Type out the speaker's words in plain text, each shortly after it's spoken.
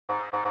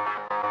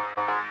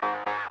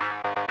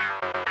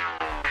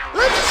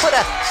Put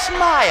a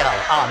smile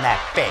on that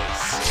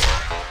face.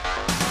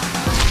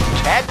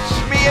 Catch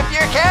me if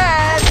you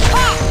can.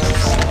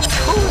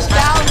 Who's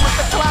down with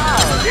the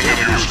clouds?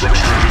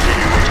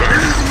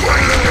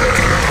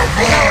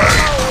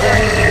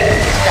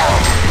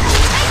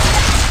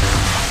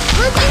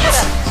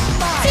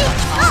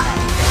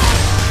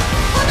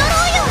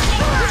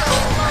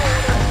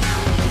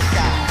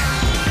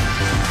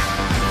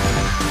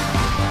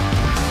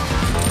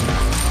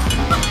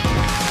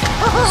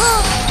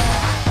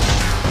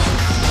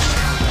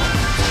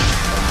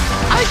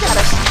 I got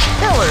a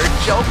killer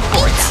joke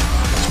for you.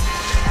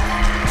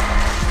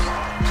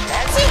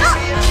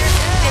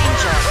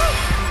 Danger.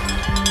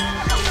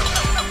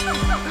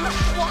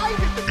 Why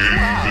did the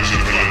clouds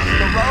cross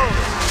the road?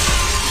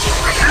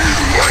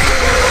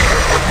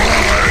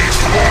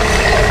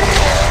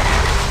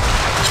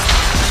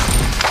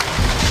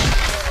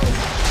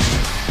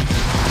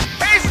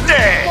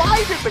 Hasty! Why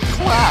did the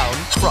clown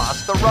cross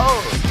the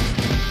road?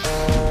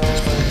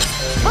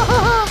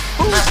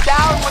 Who's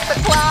down with the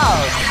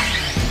clouds?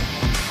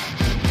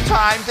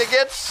 Time to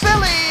get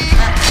silly!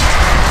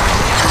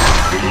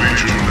 The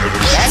Legion have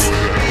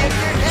destroyed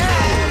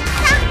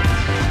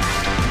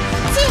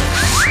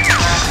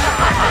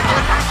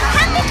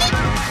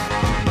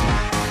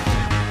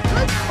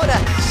Let's put a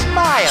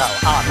smile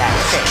on that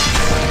face.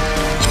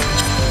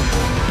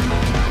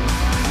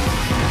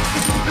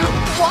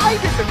 Why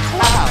did the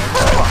clown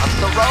cross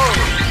the road?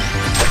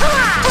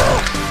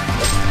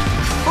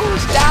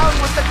 Who's down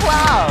with the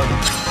cloud?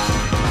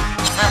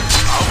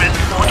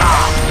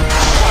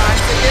 Time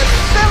to get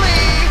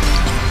silly!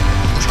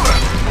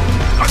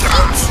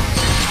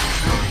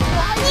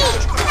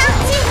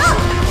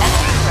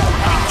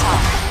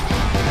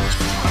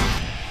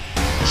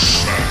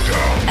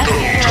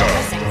 Enemy hero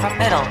missing from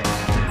middle.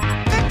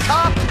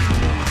 Top!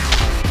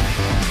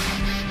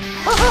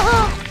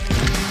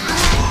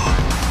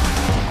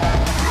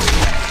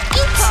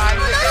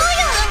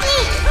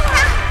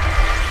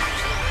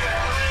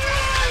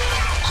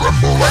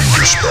 Tremble and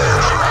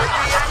despair.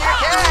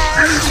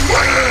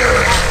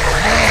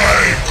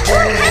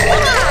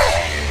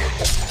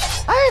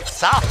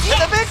 It's off to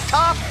the big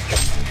top!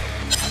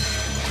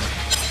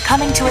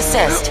 Coming to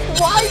assist.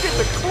 Why did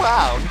the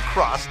clown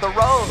cross the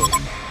road?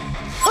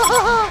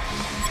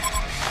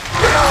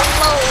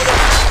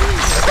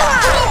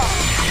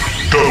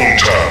 Double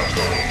tap.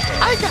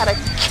 I got a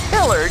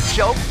killer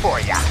joke for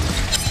ya.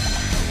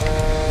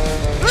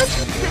 Let's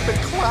get the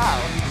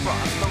clown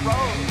cross the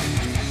road.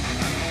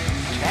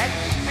 Catch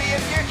me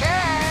if you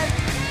can.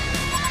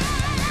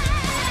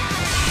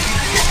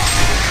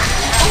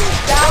 Who's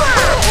down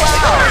with the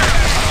clown?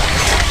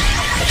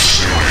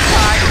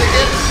 Time to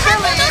get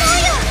silly.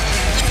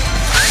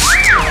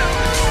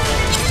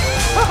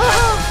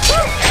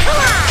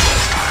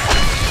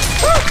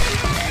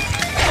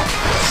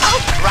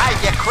 I'll drive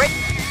you quick.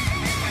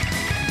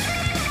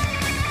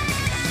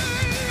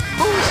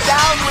 Who's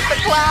down with the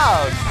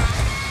cloud?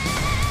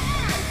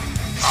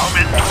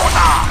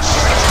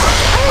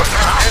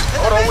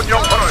 더러운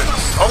영혼을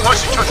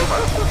성화시켜주마.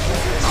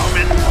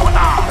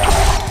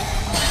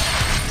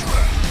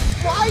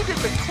 Why did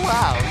the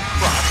clown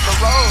cross the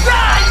road? I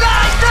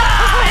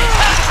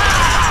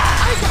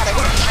got a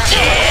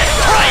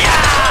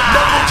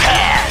double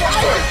tap. Why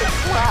did the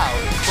clown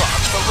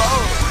cross the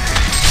road?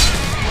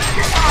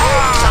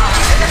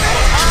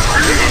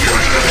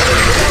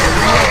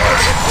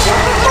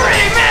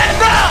 Three men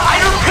now!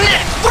 I repeat,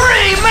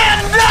 3 men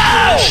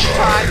now!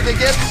 Time to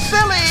get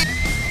silly.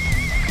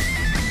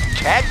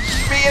 Catch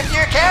me if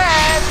you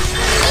can.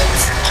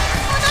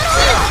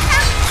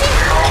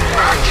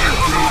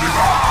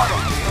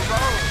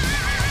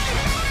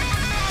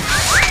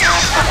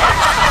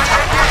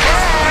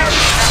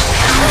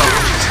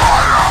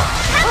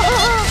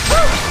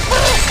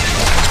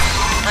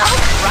 I'll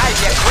drive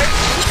you quick,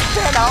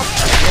 then I'll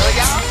kill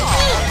you all.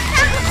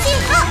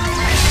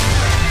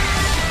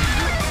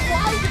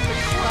 Why did the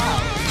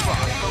clown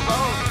cross the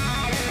road?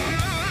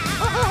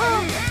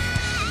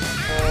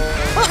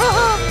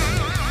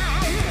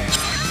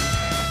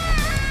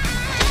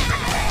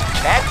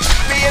 Catch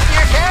me if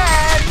you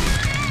can!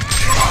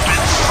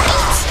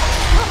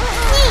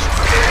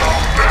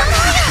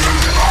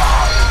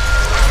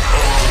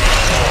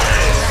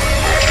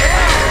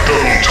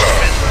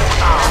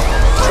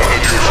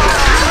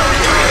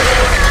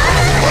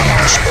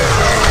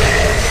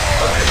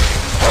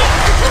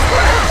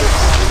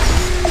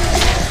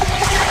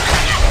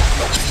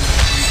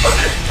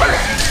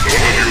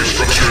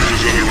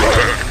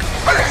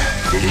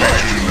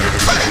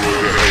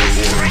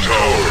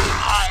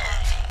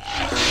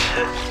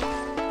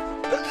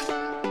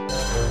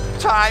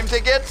 Time to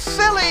get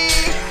silly!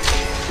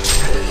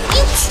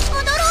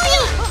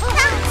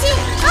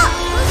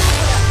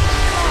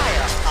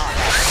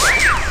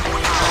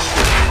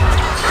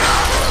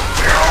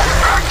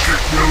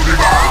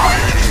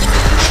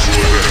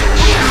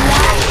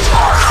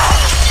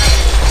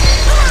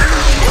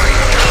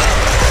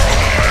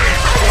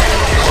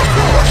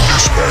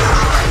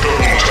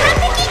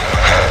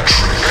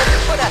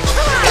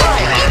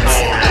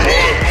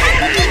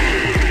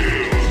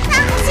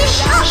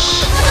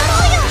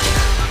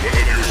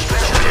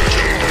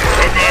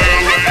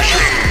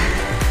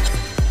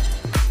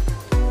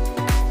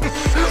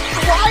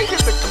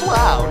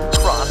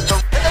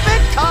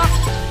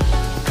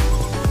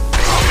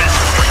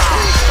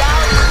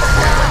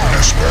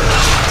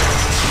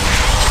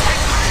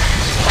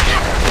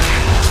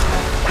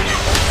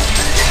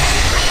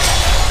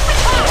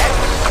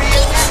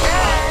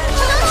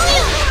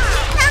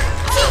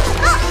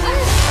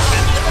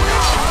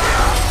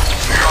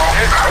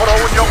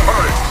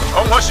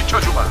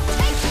 부활시켜주마.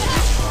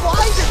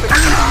 Why did the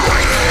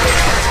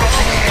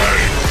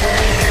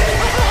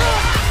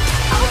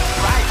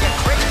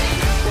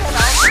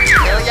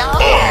kill ya?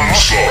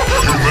 Onslaught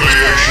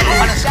humiliation.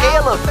 On a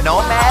scale of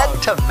nomad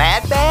to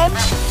madman,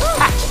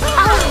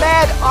 how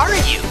mad are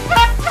you?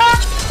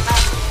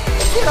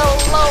 Get a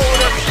load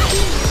of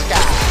these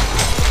guys.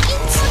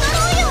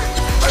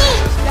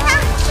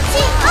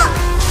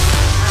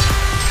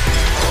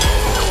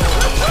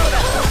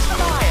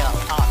 Smile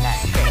on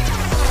that face.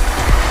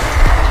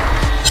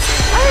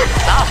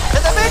 It's off to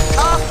the big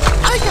top.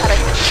 I got a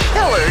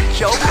killer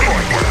joke for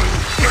you.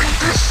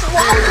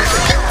 Seven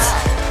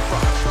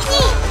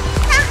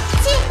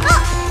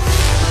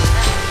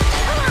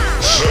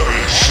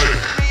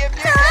sick.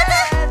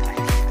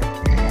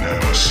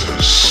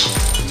 Nemesis.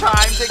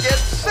 Time to get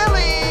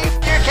silly.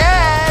 You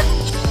can.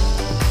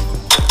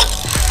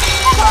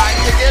 Time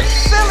to get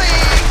silly.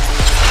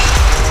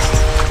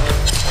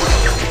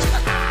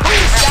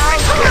 Who's down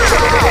to the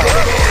ground?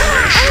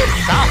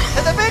 It's off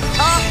to the big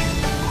top.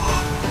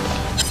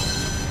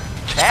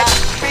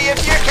 Catch me if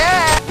you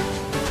can.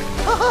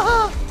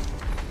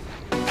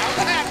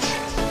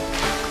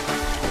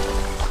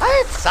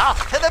 It's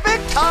off to the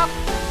big top.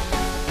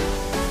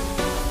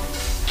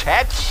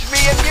 Catch me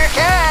if you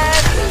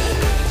can.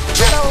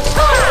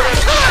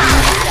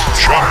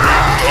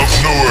 Champion of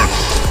Newerth.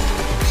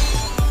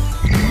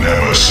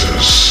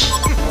 Nemesis.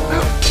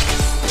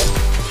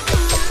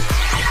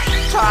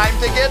 Time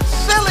to get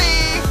silly.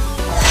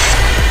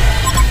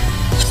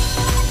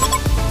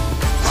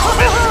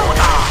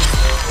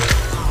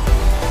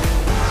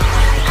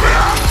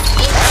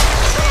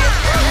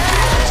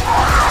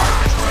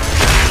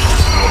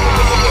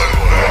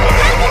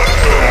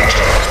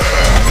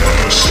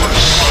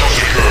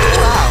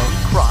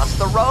 Cross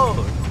the road.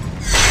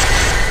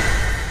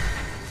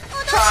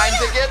 Time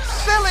to get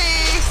silly.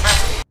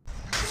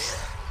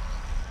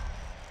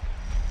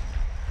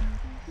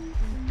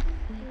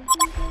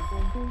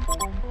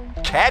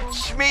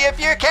 Catch me if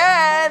you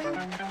can.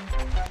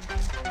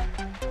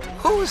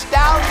 Who's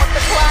down with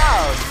the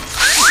cloud?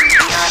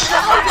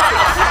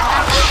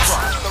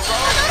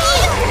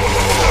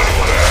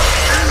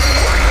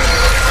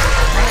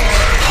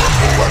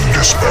 Tremble and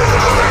despair.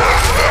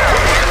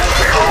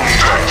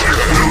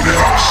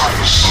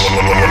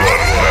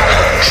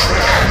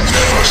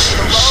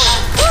 Nemesis.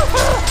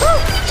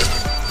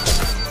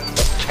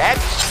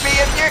 Catch me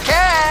if you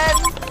can.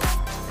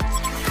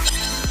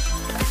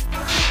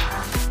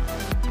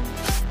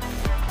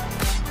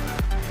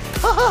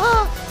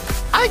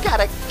 I got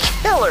a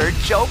killer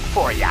joke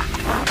for ya.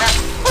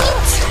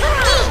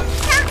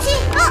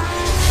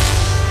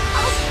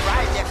 I'll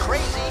drive you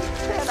crazy,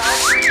 then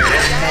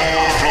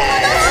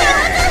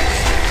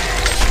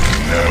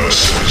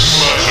Nemesis.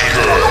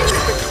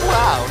 the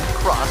clown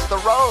cross the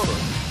road.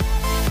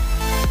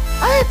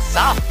 It's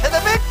off to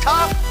the big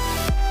top.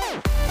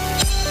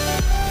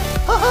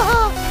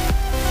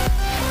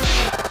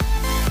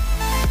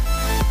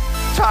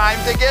 Time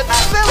to get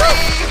silly.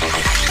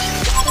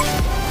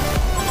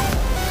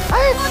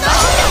 It's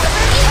off to the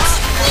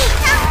big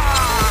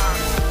top.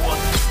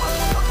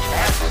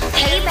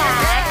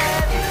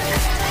 Payback.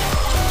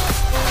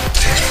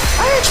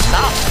 It's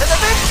off to the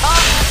big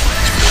top.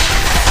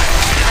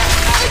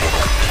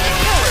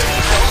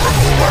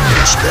 Tremble and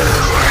despair.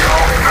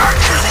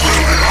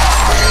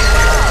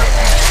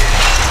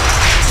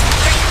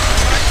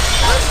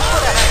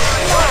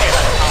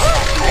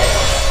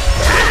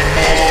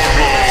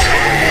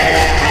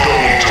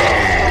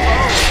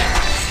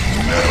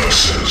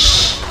 Nemesis.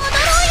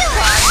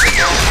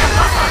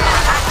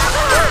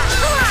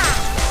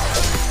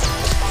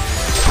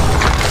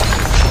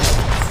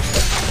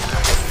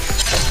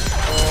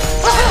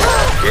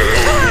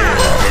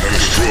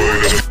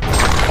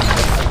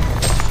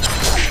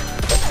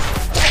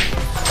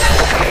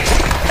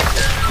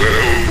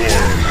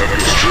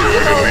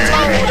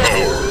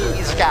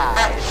 These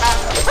guys.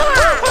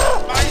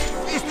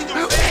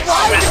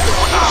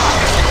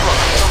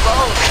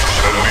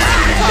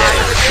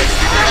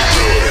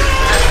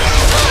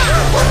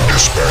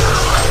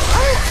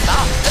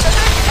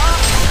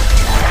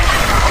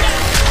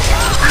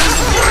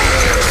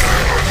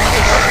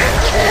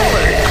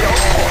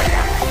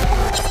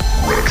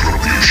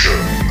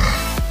 Retribution.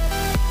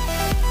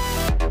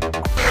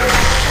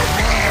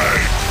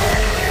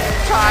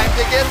 Time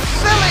to get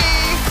silly.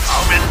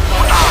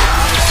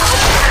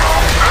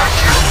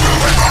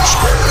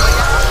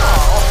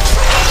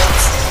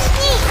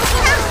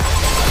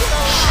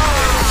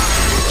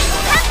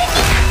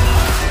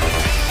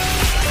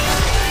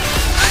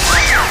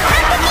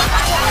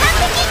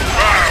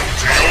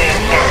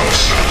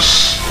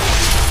 Nemesis.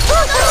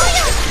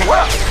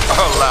 Well,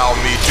 allow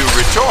me to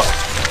retort.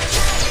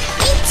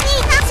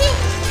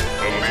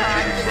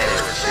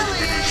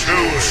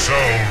 Two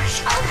souls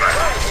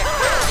cracked.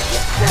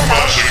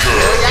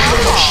 Massacre.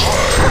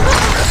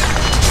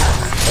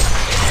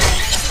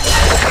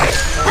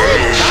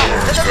 Hellborn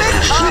have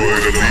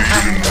destroyed a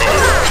Legion tower.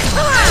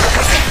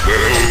 The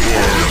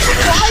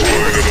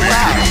Hellborn have destroyed a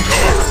Legion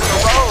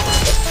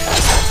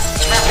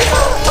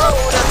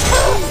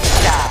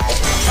tower.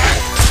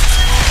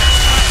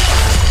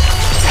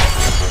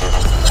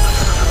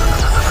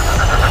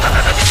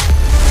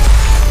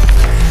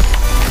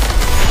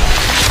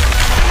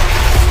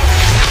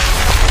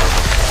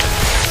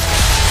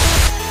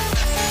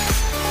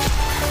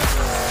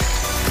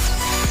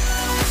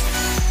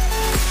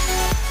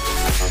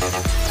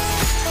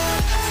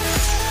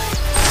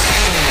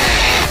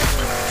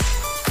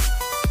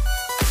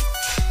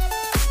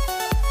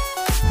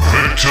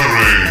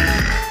 Victory!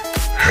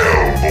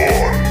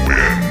 Hellborn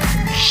wins.